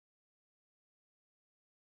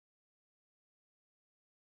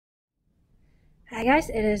Hi guys,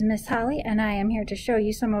 it is Miss Holly and I am here to show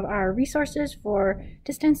you some of our resources for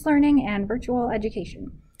distance learning and virtual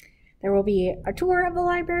education. There will be a tour of the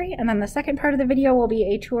library, and then the second part of the video will be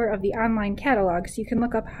a tour of the online catalog so you can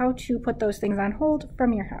look up how to put those things on hold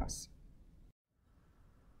from your house.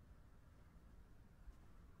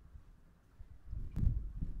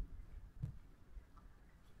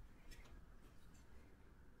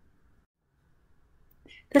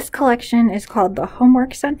 This collection is called the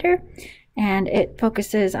Homework Center, and it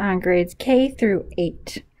focuses on grades K through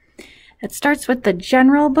 8. It starts with the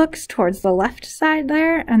general books towards the left side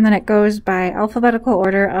there, and then it goes by alphabetical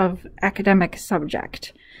order of academic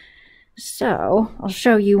subject. So I'll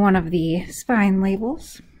show you one of the spine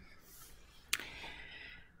labels.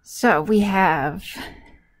 So we have,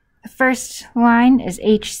 the first line is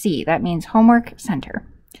HC, that means Homework Center.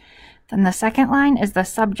 Then the second line is the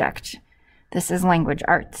subject. This is language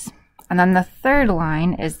arts. And then the third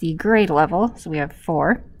line is the grade level. So we have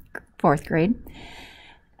fourth grade.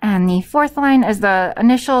 And the fourth line is the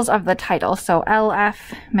initials of the title. So LF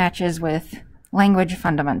matches with language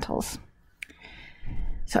fundamentals.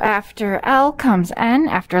 So after L comes N.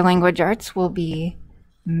 After language arts will be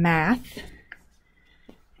math.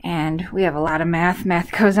 And we have a lot of math.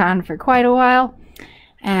 Math goes on for quite a while.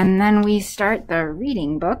 And then we start the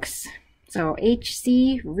reading books. So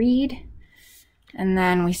HC, read. And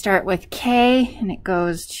then we start with K, and it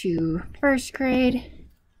goes to first grade,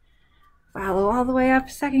 follow all the way up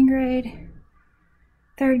second grade,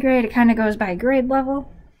 third grade. It kind of goes by grade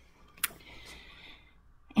level.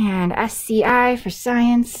 And SCI for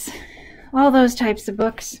science, all those types of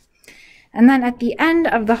books. And then at the end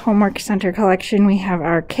of the Homework Center collection, we have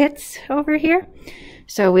our kits over here.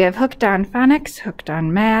 So we have Hooked on Phonics, Hooked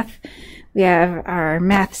on Math. We have our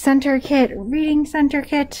Math Center kit, Reading Center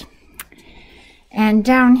kit. And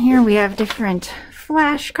down here we have different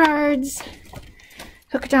flashcards,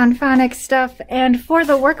 Hooked on Phonics stuff, and for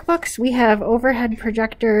the workbooks we have overhead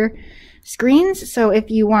projector screens, so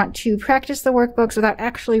if you want to practice the workbooks without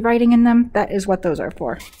actually writing in them, that is what those are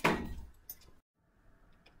for.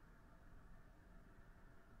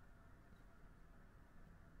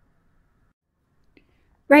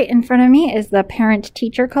 Right in front of me is the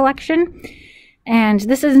parent-teacher collection, and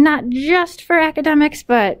this is not just for academics,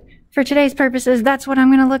 but for today's purposes, that's what I'm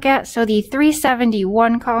going to look at. So the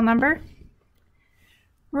 371 call number,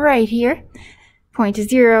 right here,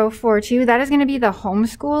 0.042, that is going to be the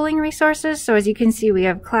homeschooling resources. So as you can see, we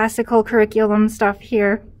have classical curriculum stuff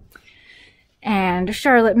here, and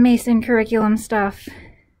Charlotte Mason curriculum stuff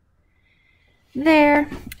there.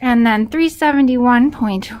 And then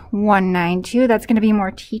 371.192, that's going to be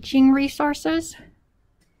more teaching resources.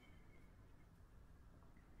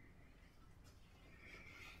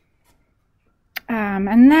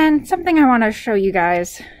 And then something I want to show you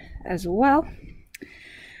guys as well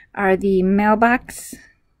are the mailbox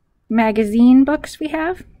magazine books we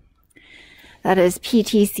have. That is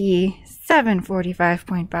PTC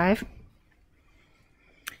 745.5.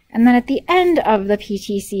 And then at the end of the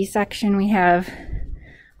PTC section, we have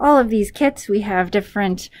all of these kits. We have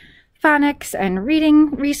different phonics and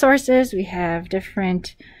reading resources. We have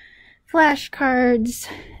different flashcards.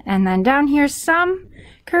 And then down here, some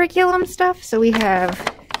curriculum stuff. So we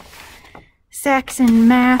have Saxon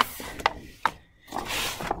Math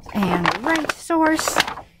and Right Source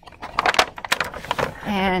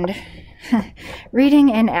and Reading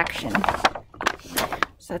in Action.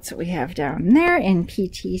 So that's what we have down there in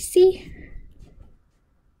PTC.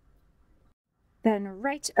 Then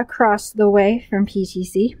right across the way from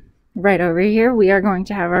PTC, right over here, we are going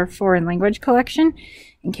to have our foreign language collection,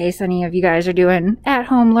 in case any of you guys are doing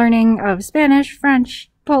at-home learning of Spanish, French,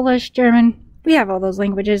 Polish, German. We have all those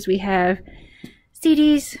languages. We have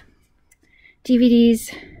CDs,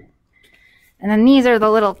 DVDs, and then these are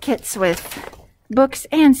the little kits with books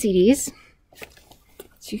and CDs,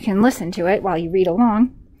 so you can listen to it while you read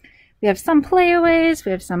along. We have some playaways,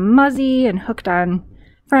 we have some Muzzy and Hooked on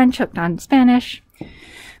French, Hooked on Spanish. We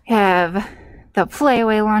have the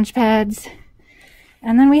playaway launch pads,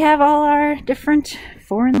 and then we have all our different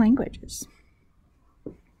foreign languages.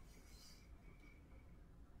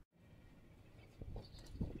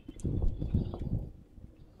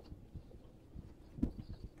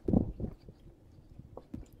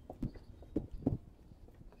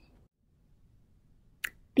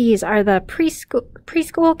 These are the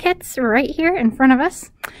preschool kits right here in front of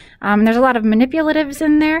us. There's a lot of manipulatives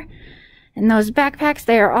in there. And those backpacks,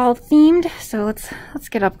 they are all themed. So let's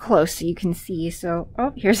get up close so you can see. So,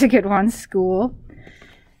 oh, here's a good one, school.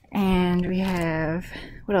 And we have,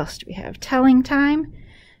 what else do we have? Telling time.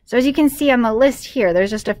 So as you can see on the list here, there's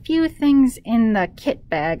just a few things in the kit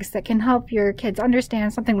bags that can help your kids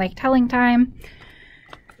understand something like telling time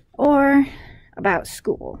or about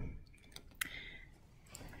school.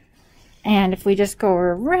 And if we just go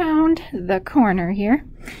around the corner here,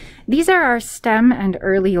 these are our STEM and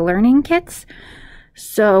early learning kits.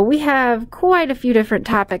 So we have quite a few different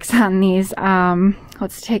topics on these.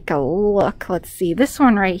 Let's take a look. Let's see, this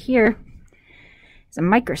one right here is a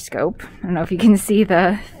microscope. I don't know if you can see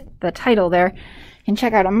the title there. You can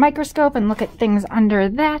check out a microscope and look at things under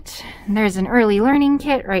that. And there's an early learning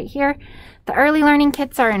kit right here. The early learning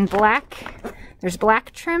kits are in black. There's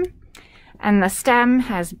black trim, and the STEM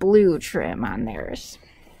has blue trim on theirs.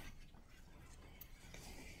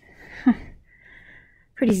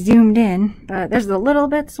 Pretty zoomed in, but there's the Little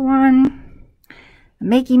Bits one, the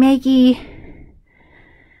Makey,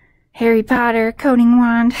 Harry Potter coding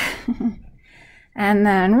wand, and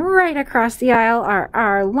then right across the aisle are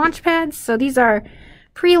our launch pads. So these are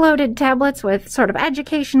preloaded tablets with sort of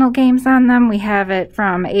educational games on them. We have it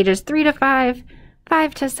from ages 3 to 5,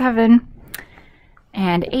 5 to 7,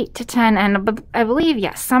 and 8 to 10, and I believe,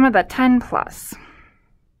 yes, some of the 10 plus.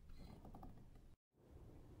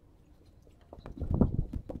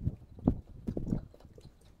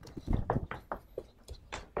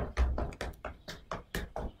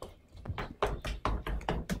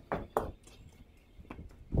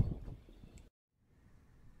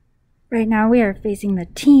 Right now we are facing the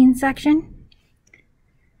teen section.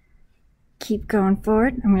 Keep going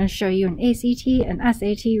forward. I'm going to show you an ACT and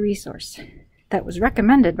SAT resource that was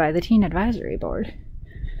recommended by the Teen Advisory Board.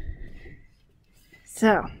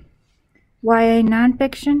 So, YA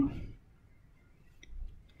nonfiction.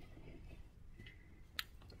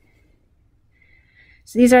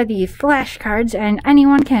 So these are the flashcards, and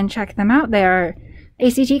anyone can check them out.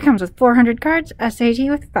 ACT comes with 400 cards, SAT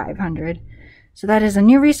with 500. So that is a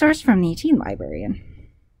new resource from the Teen Librarian.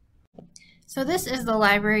 So this is the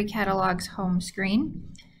library catalog's home screen.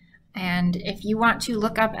 And if you want to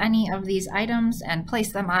look up any of these items and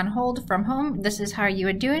place them on hold from home, this is how you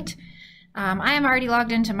would do it. I am already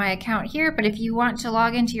logged into my account here, but if you want to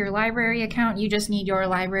log into your library account, you just need your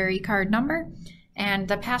library card number. And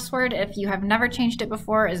the password, if you have never changed it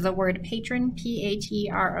before, is the word patron,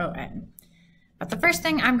 P-A-T-R-O-N. But the first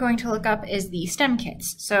thing I'm going to look up is the STEM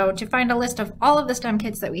kits. So to find a list of all of the STEM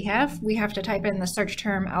kits that we have to type in the search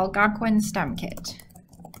term Algonquin STEM Kit.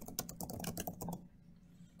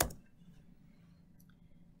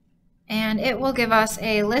 And it will give us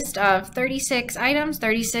a list of 36 items,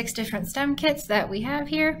 36 different STEM kits that we have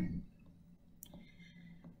here.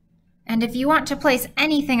 And if you want to place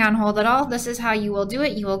anything on hold at all, this is how you will do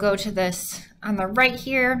it. You will go to this on the right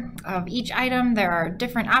here of each item. There are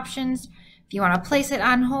different options. If you want to place it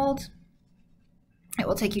on hold, it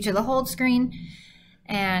will take you to the hold screen,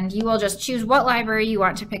 and you will just choose what library you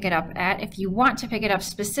want to pick it up at. If you want to pick it up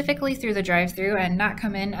specifically through the drive-thru and not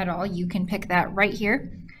come in at all, you can pick that right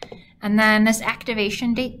here. And then this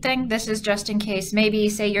activation date thing, this is just in case, maybe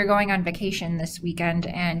say you're going on vacation this weekend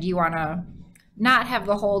and you want to not have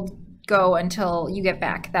the hold go until you get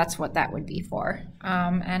back. That's what that would be for.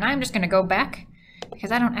 And I'm just going to go back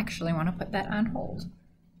because I don't actually want to put that on hold.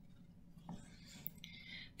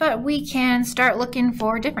 But we can start looking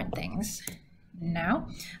for different things now.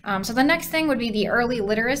 So the next thing would be the early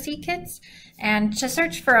literacy kits. And to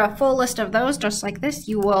search for a full list of those, just like this,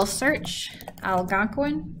 you will search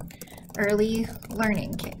Algonquin Early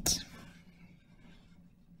Learning Kit.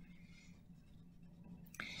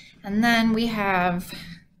 And then we have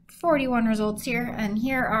 41 results here, and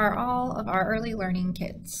here are all of our early learning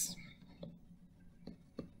kits.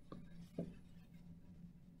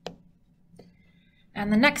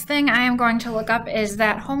 And the next thing I am going to look up is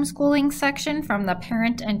that homeschooling section from the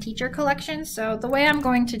parent and teacher collection. So the way I'm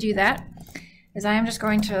going to do that is I am just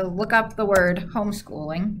going to look up the word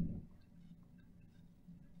homeschooling.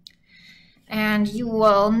 And you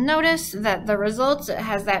will notice that the results, it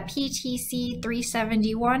has that PTC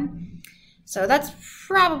 371. So that's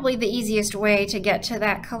probably the easiest way to get to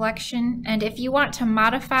that collection. And if you want to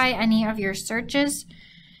modify any of your searches,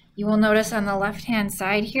 you will notice on the left-hand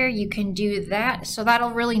side here, you can do that. So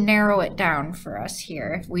that'll really narrow it down for us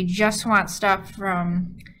here. If we just want stuff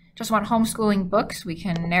from, just want homeschooling books, we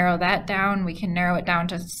can narrow that down. We can narrow it down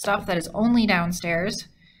to stuff that is only downstairs.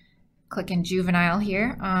 Click in juvenile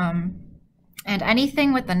here. And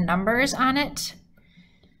anything with the numbers on it,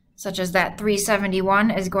 such as that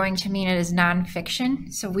 371, is going to mean it is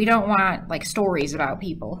nonfiction. So we don't want like stories about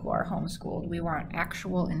people who are homeschooled. We want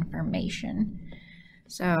actual information.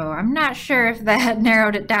 So I'm not sure if that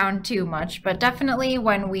narrowed it down too much, but definitely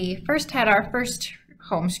when we first had our first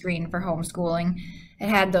home screen for homeschooling, it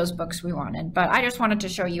had those books we wanted. But I just wanted to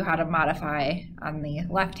show you how to modify on the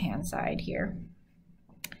left-hand side here.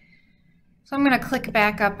 So I'm going to click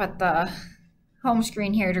back up at the home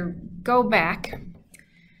screen here to go back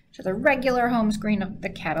to the regular home screen of the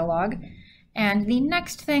catalog. And the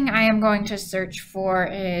next thing I am going to search for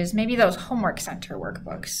is maybe those Homework Center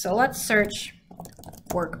workbooks. So let's search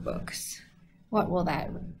workbooks. What will that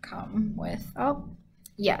come with? Oh,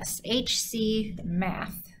 yes, HC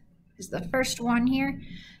Math is the first one here.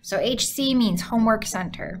 So HC means Homework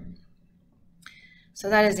Center. So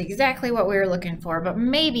that is exactly what we were looking for, but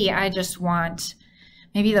maybe I just want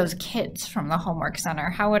maybe those kids from the Homework Center.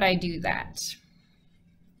 How would I do that?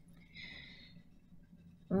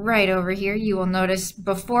 Right over here, you will notice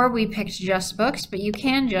before we picked just books, but you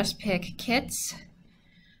can just pick kits.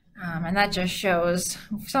 And that just shows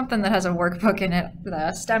something that has a workbook in it,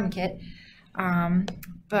 the STEM kit.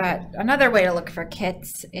 But another way to look for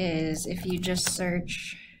kits is if you just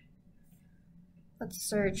search, let's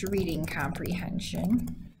search reading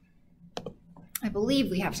comprehension. I believe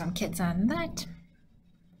we have some kits on that.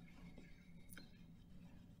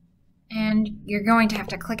 And you're going to have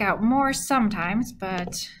to click out more sometimes,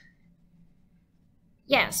 but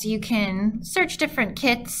yeah, so you can search different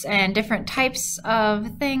kits and different types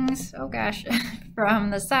of things, oh gosh, from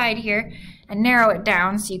the side here and narrow it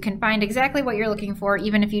down so you can find exactly what you're looking for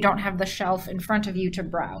even if you don't have the shelf in front of you to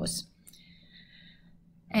browse.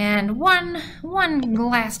 And one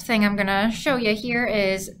last thing I'm gonna show you here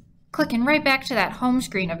is clicking right back to that home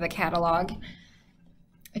screen of the catalog.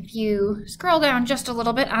 If you scroll down just a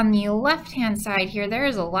little bit on the left-hand side here, there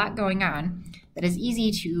is a lot going on that is easy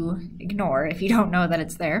to ignore if you don't know that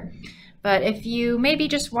it's there. But if you maybe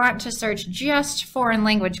just want to search just foreign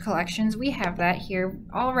language collections, we have that here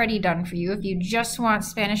already done for you. If you just want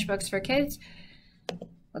Spanish books for kids,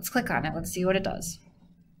 let's click on it. Let's see what it does.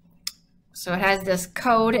 So it has this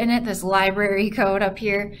code in it, this library code up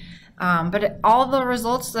here. But all the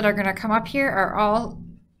results that are going to come up here are all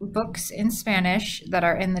books in Spanish that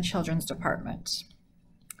are in the children's department.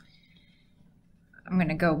 I'm going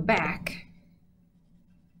to go back.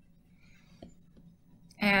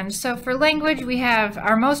 And so for language, we have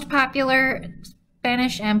our most popular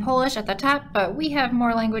Spanish and Polish at the top, but we have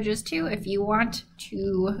more languages too if you want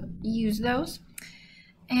to use those.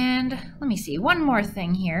 And let me see, one more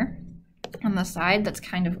thing here on the side that's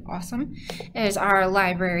kind of awesome is our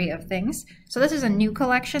library of things. So this is a new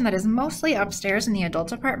collection that is mostly upstairs in the adult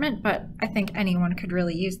department, but I think anyone could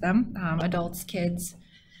really use them, adults, kids,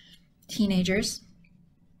 teenagers.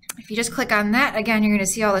 If you just click on that, again, you're going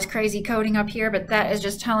to see all this crazy coding up here, but that is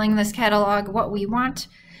just telling this catalog what we want.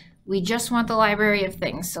 We just want the library of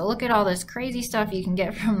things. So look at all this crazy stuff you can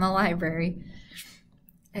get from the library.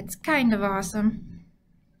 It's kind of awesome.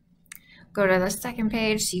 Go to the second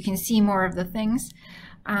page so you can see more of the things.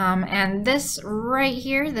 And this right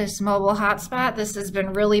here, this mobile hotspot, this has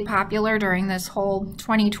been really popular during this whole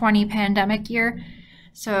 2020 pandemic year.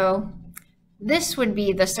 So this would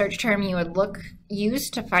be the search term you would use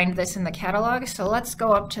to find this in the catalog. So let's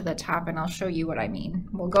go up to the top and I'll show you what I mean.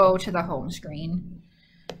 We'll go to the home screen.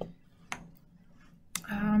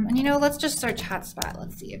 And you know, let's just search hotspot.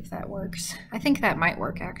 Let's see if that works. I think that might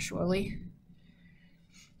work actually.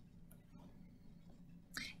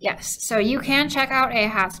 Yes, so you can check out a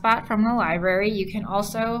hotspot from the library. You can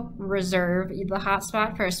also reserve the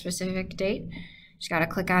hotspot for a specific date. Just got to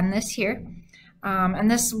click on this here. And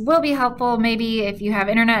this will be helpful maybe if you have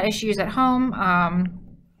internet issues at home.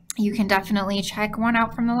 You can definitely check one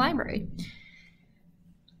out from the library.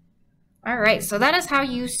 All right, so that is how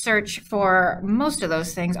you search for most of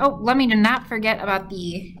those things. Oh, let me not forget about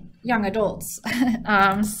the young adults.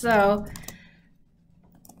 So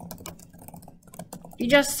you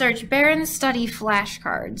just search Barron's Study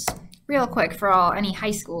flashcards real quick for any high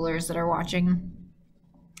schoolers that are watching.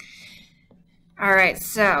 All right,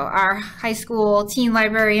 so our high school teen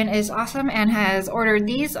librarian is awesome and has ordered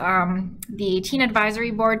these. The teen advisory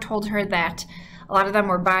board told her that a lot of them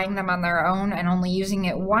were buying them on their own and only using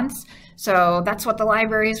it once. So that's what the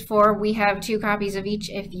library is for. We have 2 copies of each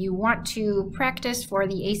if you want to practice for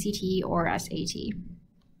the ACT or SAT.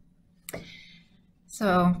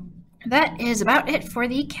 So that is about it for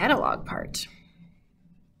the catalog part.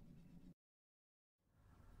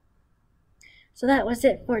 So that was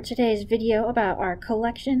it for today's video about our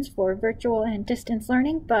collections for virtual and distance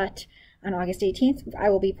learning, but on August 18th, I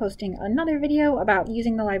will be posting another video about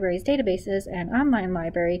using the library's databases and online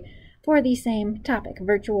library for the same topic,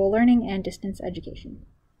 virtual learning and distance education.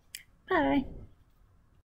 Bye!